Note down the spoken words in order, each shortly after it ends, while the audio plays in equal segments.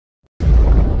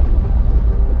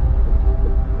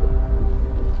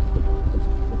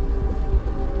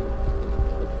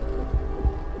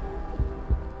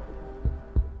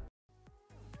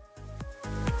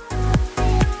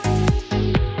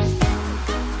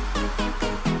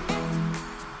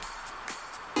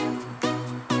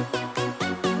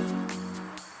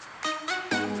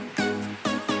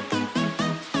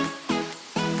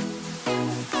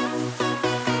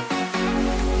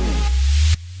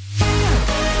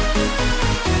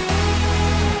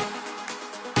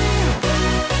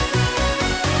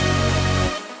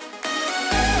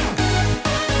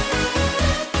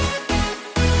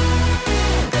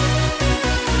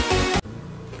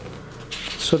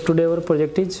So today our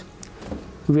project is,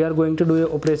 we are going to do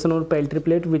a operation on Peltier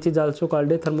plate, which is also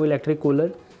called a thermoelectric cooler.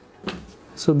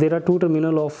 So there are two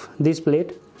terminals of this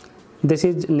plate. This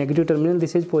is negative terminal,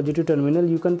 this is positive terminal.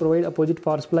 You can provide opposite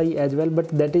power supply as well, but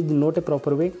that is not a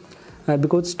proper way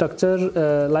because structure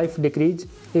life decrease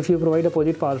if you provide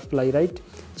opposite power supply, right?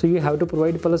 So you have to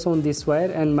provide plus on this wire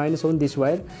and minus on this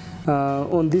wire.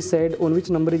 On this side, on which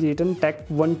number is written TAC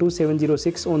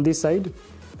 12706, on this side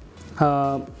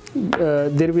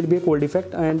there will be a cold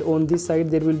effect, and on this side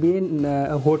there will be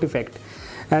a hot effect.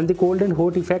 And the cold and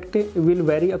hot effect will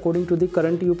vary according to the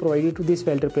current you provided to this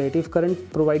Peltier plate. If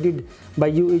current provided by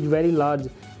you is very large,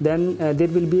 then there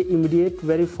will be immediate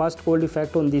very fast cold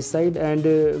effect on this side and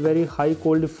very high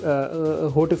cold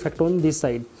hot effect on this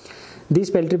side. This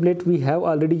Peltier plate we have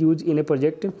already used in a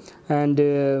project, and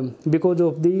because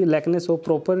of the lackness of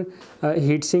proper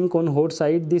heat sink on hot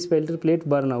side, this Peltier plate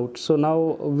burn out. So now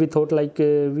we thought like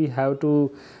we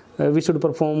should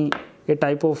perform a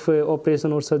type of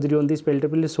operation or surgery on this Peltier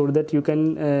plate so that you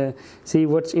can see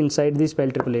what's inside this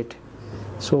Peltier plate.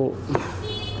 So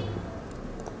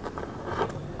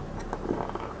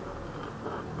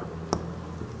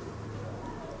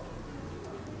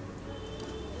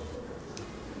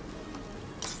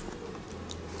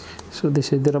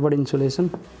this is the rubber insulation.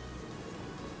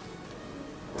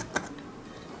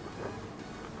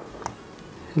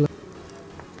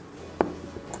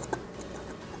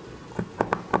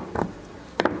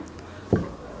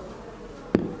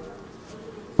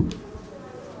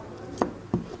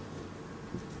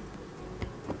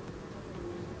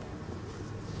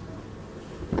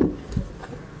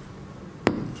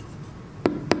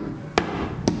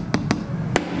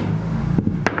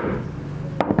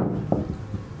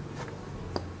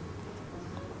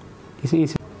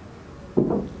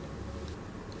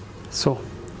 So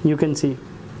you can see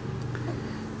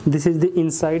this is the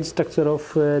inside structure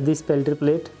of this Peltier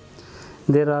plate.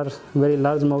 There are very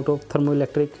large amount of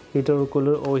thermoelectric heater or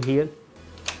cooler over here.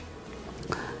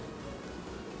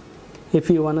 If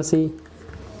you want to see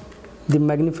the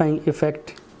magnifying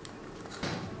effect,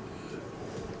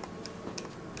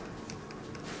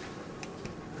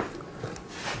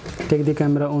 take the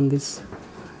camera on this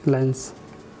lens.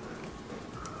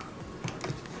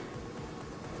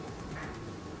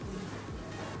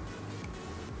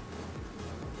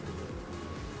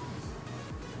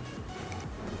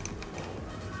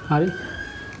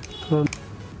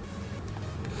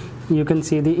 You can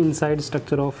see the inside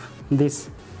structure of this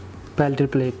Peltier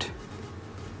plate.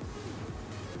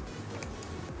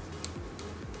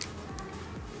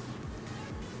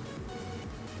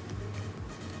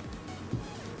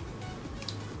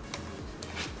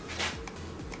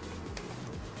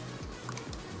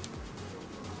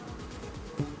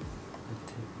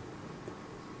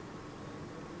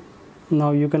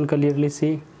 Now you can clearly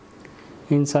see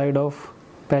inside of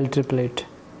Peltier plate.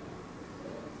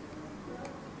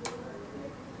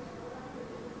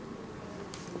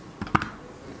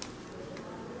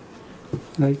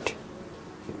 Right.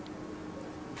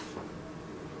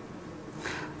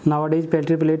 Nowadays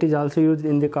Peltier plate is also used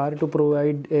in the car to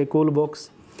provide a cool box,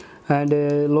 and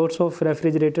lots of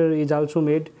refrigerator is also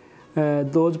made.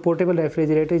 Those portable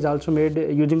refrigerator is also made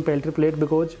using Peltier plate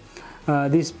because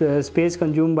this space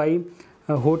consumed by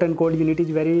hot and cold unit is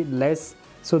very less.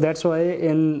 So that's why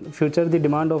in future the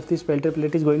demand of this Peltier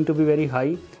plate is going to be very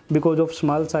high because of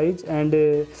small size and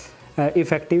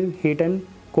effective heat and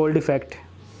cold effect.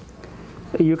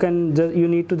 You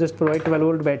need to just provide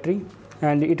 12-volt battery,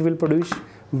 and it will produce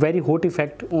very hot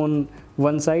effect on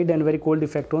one side and very cold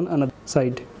effect on another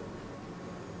side.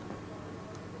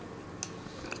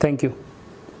 Thank you.